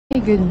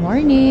Good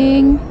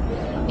morning,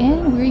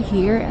 and we're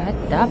here at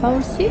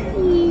Davao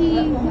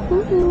City.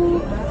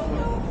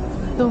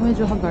 So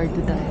medyo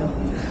hagardo tayo.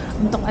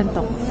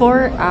 Antok-antok.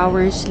 4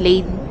 hours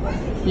late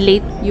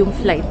yung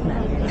flight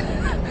natin.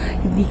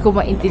 Hindi ko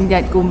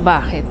maintindihan kung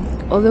bakit.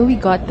 Although we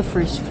got the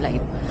first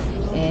flight,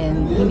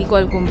 and hindi ko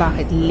alam kung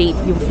bakit late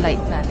yung flight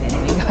natin.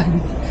 Oh my God.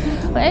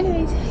 But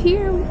anyways,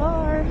 here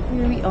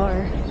we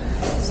are.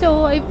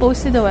 So I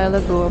posted a while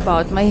ago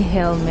about my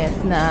helmet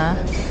na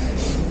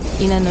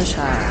inano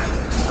siya,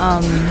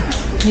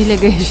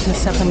 nilagay siya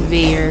sa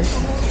conveyor.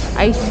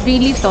 I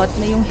really thought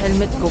na yung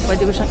helmet ko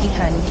pwede ko siyang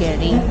i-hand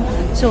carry.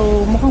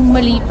 So mukhang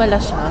mali pala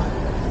siya.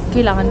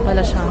 Kailangan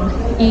pala siyang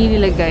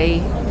ilagay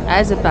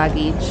as a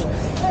baggage.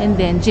 And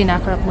then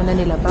ginakrap muna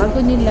nila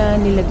bago nila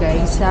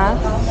nilagay sa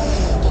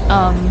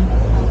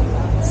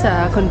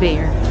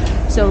conveyor.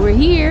 So we're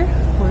here.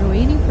 We're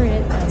waiting for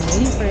it. I'm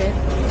waiting for it.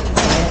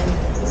 And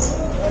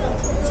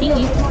see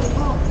it.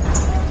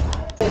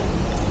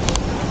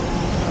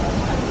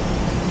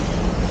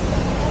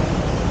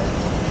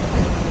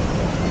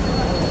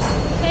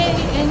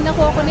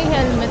 Nakuha ko na yung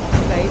helmet ko,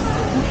 guys.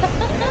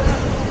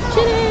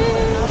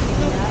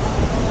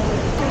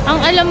 Ang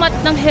alamat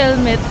ng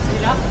helmet,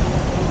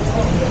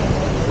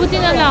 buti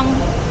na lang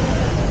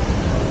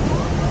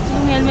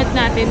yung helmet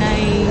natin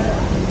ay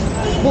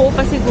buo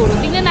pa siguro.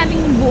 Tingnan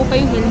natin kung buo pa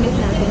yung helmet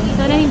natin.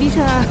 Sana hindi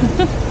siya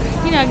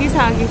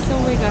hinagis-hagis.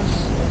 Oh my gosh.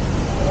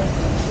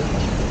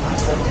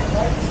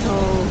 So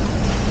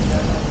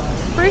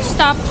first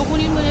stop,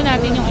 kukunin muna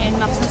natin yung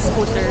NMAX na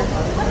scooter.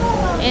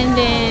 And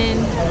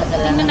then,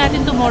 tingnan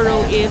natin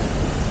tomorrow if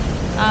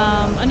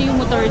ano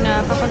yung motor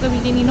na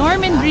papagamitin ni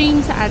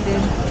Normingring sa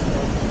atin.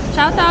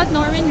 Shout out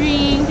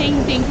Normingring.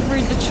 Thank you for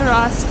the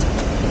trust.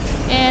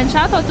 And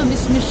shout out to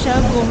Miss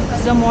Michelle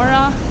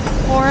Zamora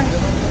for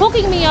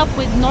hooking me up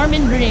with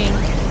Normingring.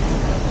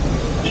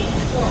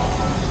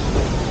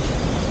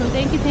 So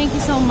thank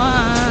you so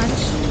much.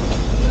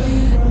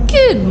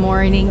 Good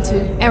morning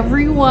to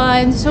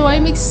everyone. So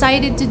I'm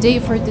excited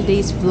today for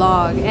today's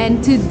vlog,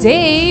 and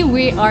today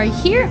we are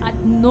here at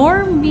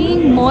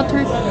Normingring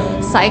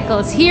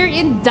Motorcycles here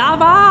in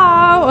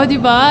Davao. O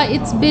diba?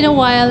 It's been a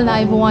while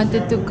na I've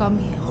wanted to come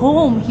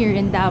home here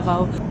in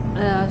Davao.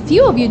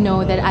 Few of you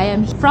know that I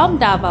am from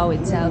Davao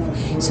itself.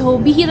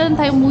 So bihira lang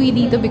tayo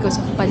umuwi dito because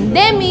of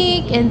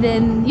pandemic, and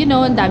then you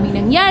know, ang daming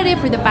nangyari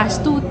for the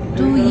past two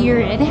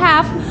year and a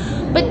half.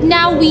 But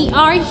now we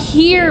are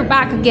here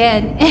back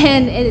again,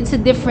 and it's a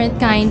different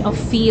kind of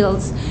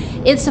feels.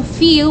 It's a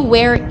feel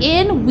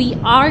wherein we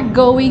are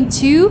going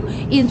to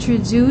be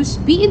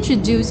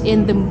introduced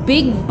in the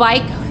big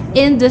bike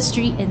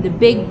industry and the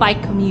big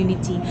bike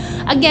community.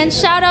 Again,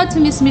 shout out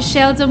to Miss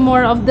Michelle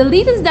Zamora of the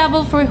Litas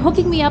Davao for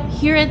hooking me up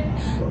here at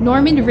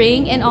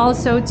Normingring, and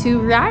also to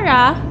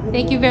Rara.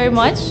 Thank you very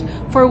much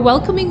for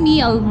welcoming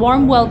me, a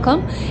warm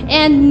welcome.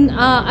 And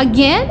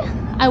again,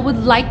 I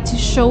would like to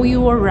show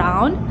you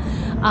around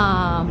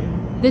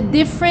the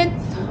different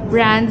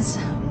brands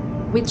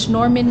which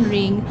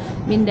Normingring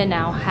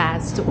Mindanao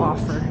has to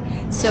offer.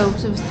 So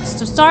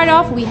to start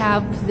off, we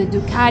have the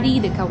Ducati,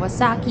 the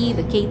Kawasaki,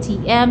 the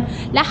KTM.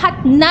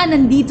 Lahat na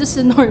nandito sa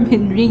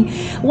Normingring.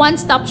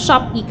 One-stop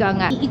shop, ika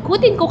nga.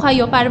 Iikutin ko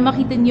kayo para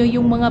makita nyo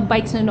yung mga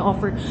bikes na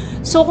na-offer.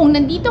 So kung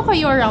nandito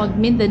kayo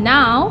around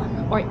Mindanao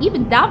or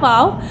even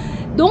Davao,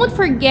 don't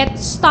forget to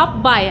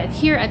stop by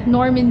here at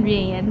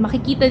Normingring, and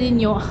makikita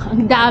ninyo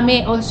ang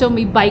dami. Also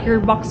may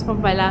biker box pa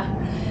pala.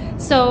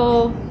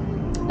 So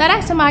tara,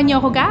 samahan niyo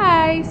ako,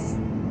 guys.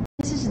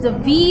 This is the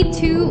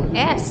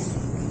V2S.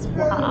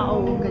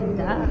 Wow,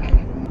 ganda.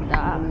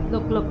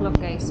 Look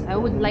guys, I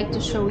would like to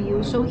show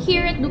you. So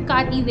here at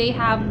Ducati, they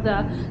have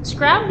the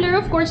Scrambler.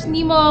 Of course,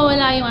 hindi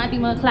mawawala yung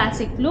ating mga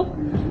classic look.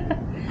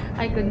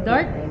 Icon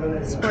Dark,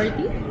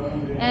 sporty.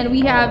 And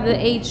we have the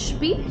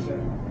HP.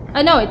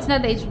 No, it's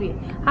not the HP.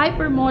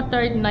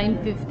 Hypermotor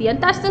 950. Ang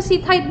taas na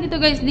seat height nito,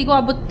 guys. Hindi ko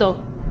abot to.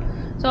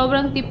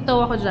 Sobrang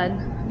tiptoe ako dyan.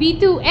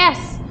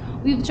 V2S.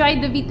 We've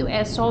tried the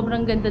V2S.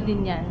 Sobrang ganda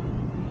din yan.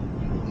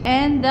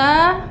 And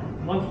the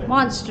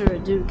Monster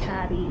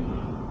Ducati.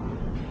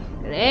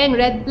 Galing.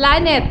 Red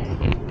Planet.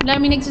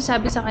 Marami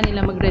nagsasabi sa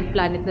kanila mag-Red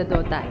Planet na daw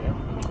tayo.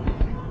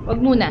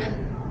 Wag muna.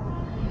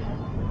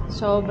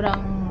 Sobrang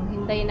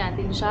hintayin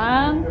natin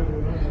siyang...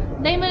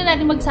 Hintayin muna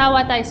natin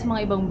magsawa tayo sa mga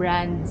ibang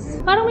brands.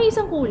 Parang may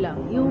isang kulang.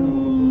 Yung...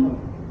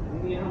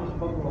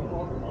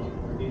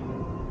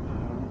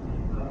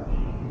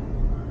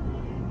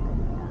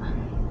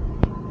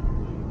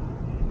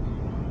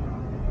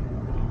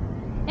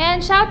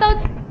 And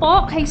shoutout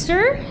po kay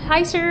Sir.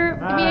 Hi Sir.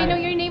 May I know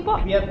your name po?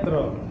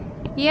 Pietro.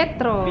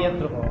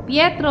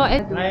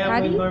 And I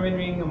am with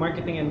Normingring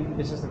Marketing and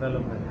Business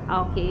Development.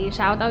 Okay,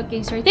 shoutout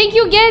kay Sir. Thank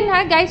you again,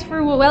 ha, guys,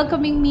 for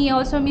welcoming me.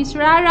 Also, Miss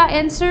Rara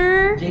and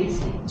Sir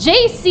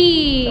JC.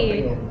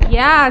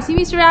 Yeah, si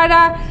Miss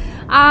Rara,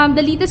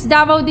 the Litas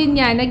Davao din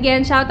yan.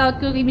 Again,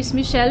 shoutout ko kay Miss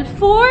Michelle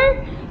for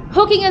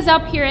hooking us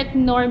up here at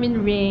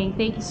Normingring.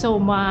 Thank you so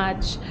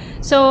much.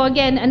 So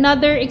again,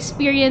 another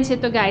experience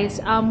ito, guys.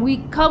 We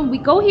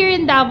go here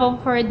in Davao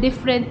for a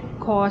different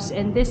cause,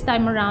 and this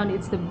time around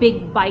it's the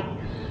big bike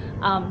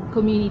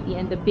community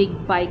and the big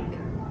bike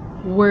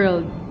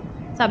world.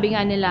 Sabi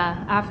nga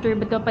nila, after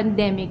the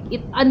pandemic,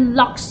 it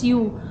unlocks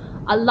you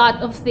a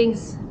lot of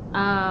things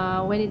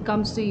when it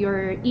comes to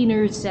your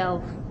inner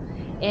self.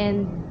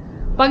 And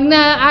pag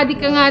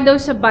na-addict ka nga daw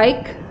sa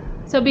bike,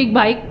 sa big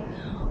bike,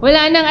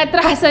 wala nang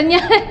atrasan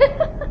yan.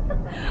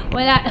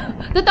 Wala.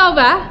 Totoo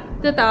ba?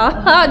 Totoo.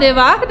 Oh,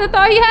 diba?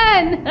 Totoo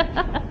yan.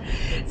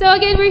 So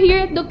again, we're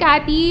here at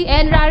Ducati,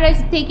 and Rara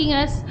is taking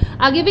us,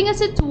 giving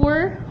us a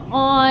tour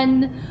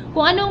on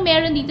kung anong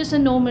meron dito sa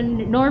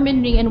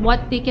Normingring and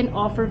what they can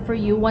offer for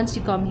you once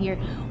you come here.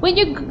 When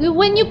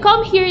you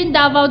come here in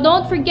Davao,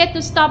 don't forget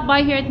to stop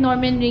by here at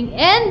Normingring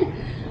and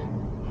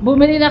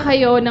bumili na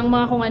kayo ng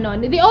mga kung ano.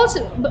 They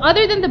also,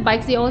 other than the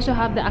bikes, they also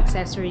have the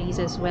accessories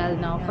as well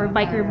now for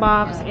biker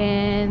box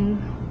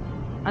and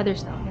other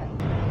stuff.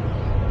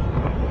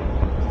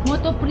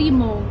 Moto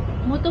Primo.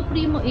 Moto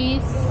Primo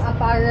is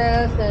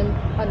apparels and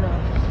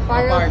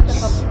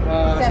Parts,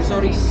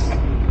 accessories.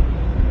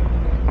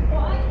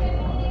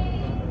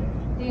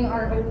 Ito yung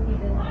ROC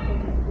din ako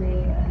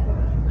display.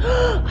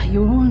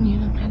 Ayun,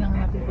 yun ang kailangan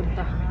natin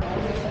puntahan.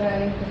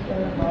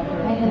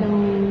 Hi, hello.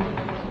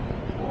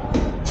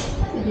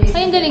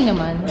 Ay, ang galing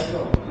naman.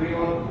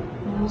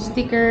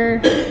 Sticker.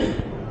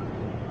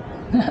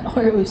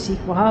 ROC.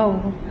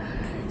 Wow.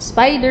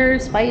 Spider.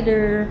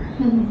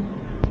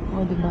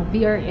 Oh, diba?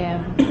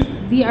 BRM.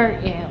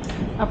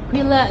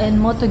 Aprilia and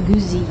Moto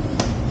Guzzi.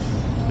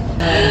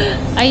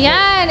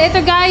 Ayan.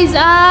 Ito, guys,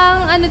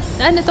 ang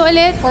ano to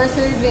ulit?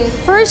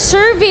 First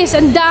service.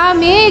 Ang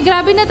dami.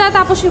 Grabe,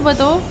 natatapos nyo ba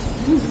to?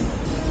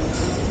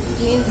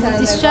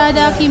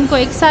 Estrada, Kimco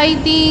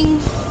Exciting.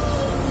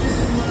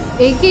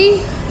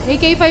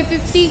 AK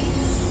 550.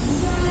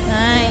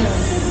 Nice.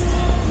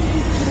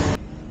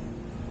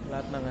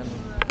 Lahat ng ano.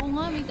 Oo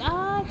nga,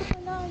 ito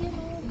pala. Yan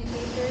o.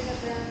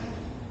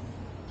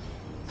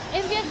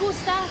 MV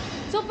Agusta.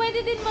 So,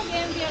 pwede din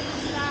mag-MV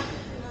Agusta.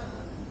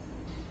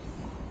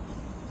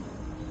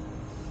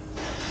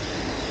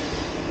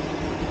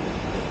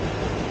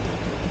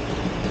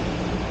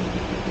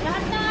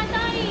 Lahat na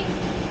ata eh.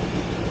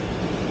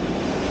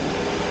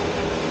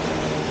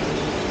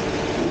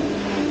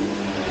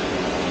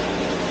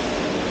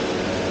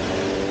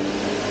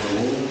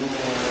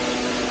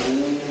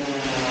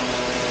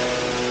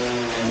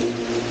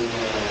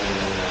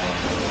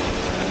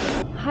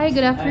 Hi,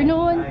 good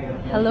afternoon.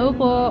 Hello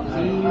po.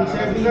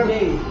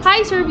 Hi,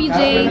 Sir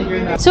BJ.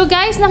 So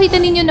guys, nakita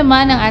ninyo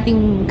naman ang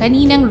ating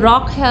kaninang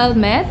rock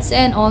helmets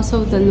and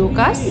also the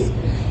Lucas.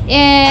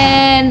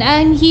 And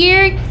I'm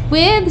here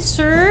with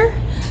Sir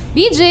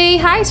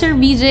BJ. Hi, Sir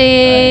BJ.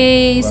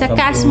 Sa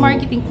Cast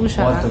Marketing po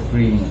siya.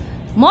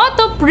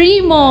 Moto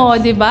Primo,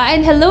 diba?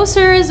 And hello,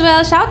 sir, as well.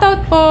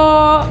 Shoutout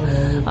po.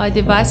 O,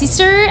 diba? Si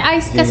Sir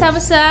ay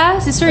kasama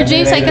si Sir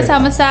James ay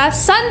kasama sa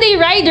Sunday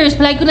Riders.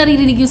 Palagi ko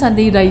naririnig yung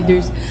Sunday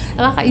Riders.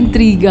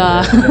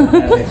 Nakaka-intriga.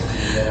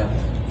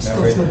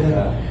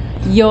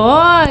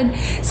 Yon.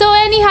 So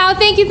anyhow,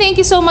 thank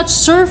you so much,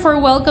 sir, for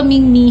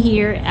welcoming me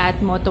here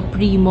at Moto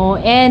Primo.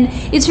 And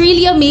it's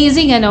really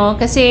amazing, ano,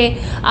 kasi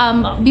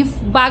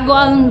bago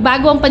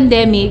ang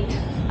pandemic,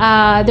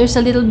 there's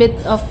a little bit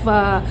of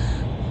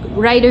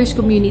riders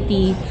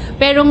community.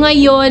 Pero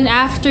ngayon,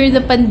 after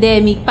the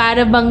pandemic,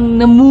 para bang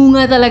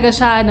namunga talaga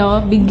siya, no?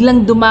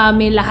 Biglang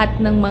dumami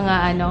lahat ng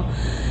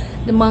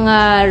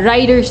mga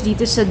riders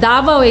dito sa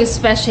Davao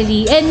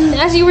especially. And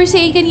as you were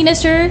saying kanina,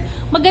 sir,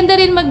 maganda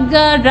rin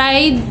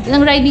mag-ride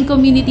ng riding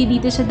community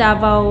dito sa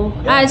Davao.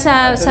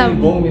 Yeah, sa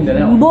buong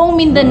Mindanao. Buong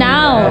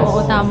Mindanao. Yes,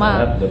 Oo,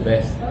 tama. the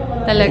best.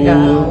 Talaga.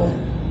 Food,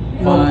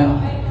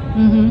 fun,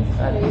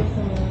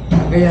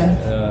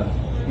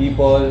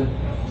 people.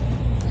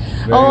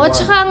 Oo, at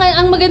saka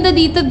ang maganda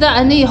dito,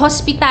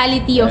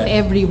 hospitality of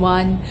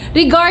everyone.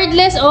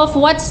 Regardless of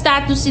what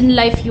status in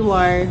life you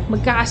are,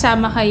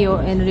 magkakasama kayo,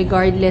 and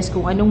regardless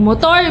kung anong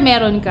motor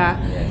meron ka,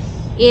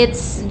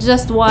 it's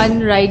just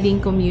one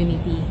riding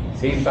community.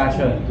 Same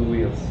passion, two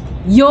wheels.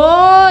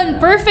 Yon!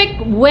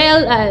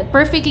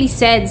 Perfectly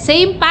said.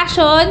 Same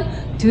passion,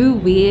 two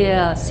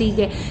wheels.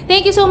 Sige.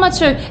 Thank you so much,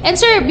 sir. And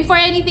sir,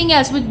 before anything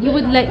else,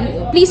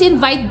 please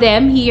invite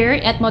them here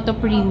at Moto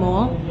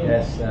Primo.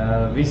 Yes,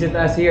 visit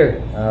us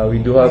here. We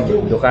do have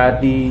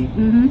Ducati,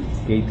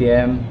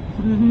 KTM,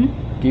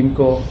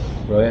 Kimco,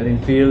 Royal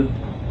Enfield,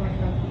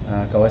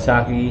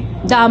 Kawasaki.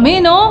 Dami,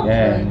 no?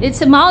 Yeah.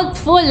 It's a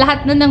mouthful.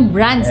 Lahat na ng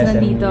brands Yes,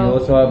 and we nandito.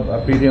 also have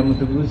Aprilia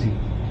Moto Guzzi.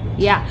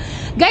 Yeah.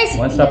 Guys,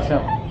 One-stop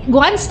shop.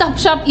 One-stop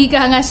shop,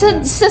 ika nga.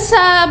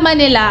 Sa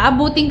Manila,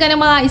 abutin ka ng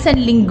mga 1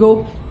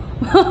 linggo.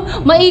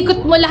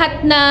 Maikot mo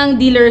lahat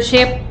ng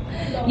dealership.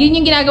 Yun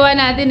yung ginagawa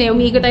natin eh.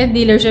 Umiikot tayo ng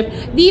dealership.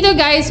 Dito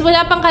guys,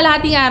 wala pang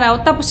kalahating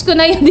araw. Tapos ko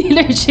na yung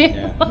dealership.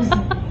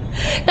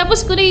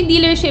 Tapos ko na yung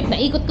dealership.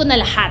 Naikot ko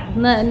na lahat.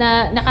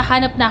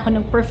 Nakahanap na ako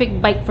ng perfect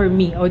bike for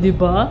me. O,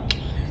 diba?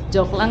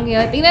 Joke lang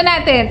yun. Tingnan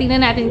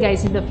natin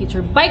guys in the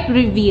future. Bike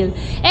reveal.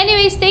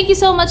 Anyways, thank you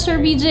so much Sir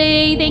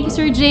BJ. Thank you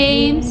Sir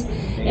James.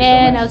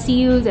 And I'll see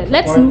you.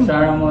 Let's Support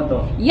Zara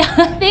Moto. Yeah,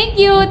 thank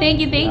you.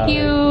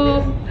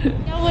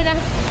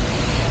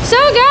 So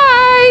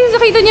guys,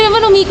 nakita nyo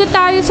naman umikot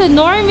tayo sa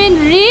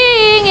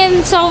Normingring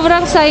and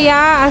sobrang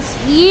saya as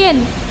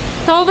in.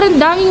 Sobrang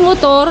daming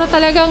motor,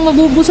 talagang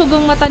mabubusog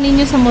ang mata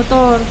ninyo sa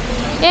motor.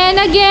 And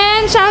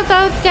again, shout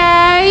out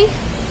kay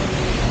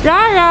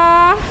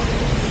Rara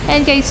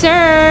and kay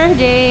Sir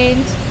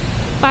James.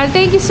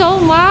 Thank you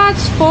so much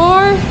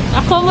for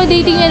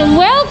accommodating and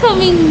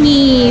welcoming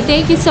me.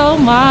 Thank you so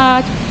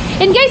much.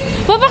 And guys,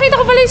 papakita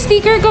ko pala yung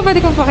sticker ko.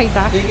 Pwede kong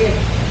pakita? Sige.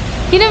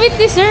 Kinabit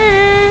ni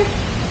Sir.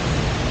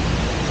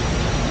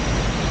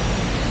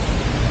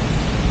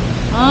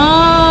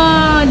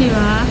 Di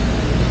ba?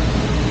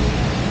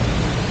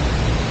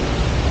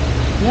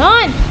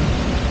 Yon.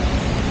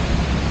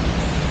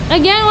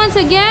 Again, once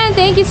again,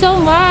 thank you so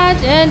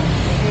much. And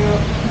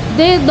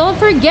don't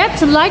forget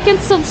to like and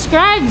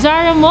subscribe.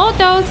 Zara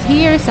Moto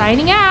here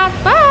signing out.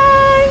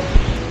 Bye!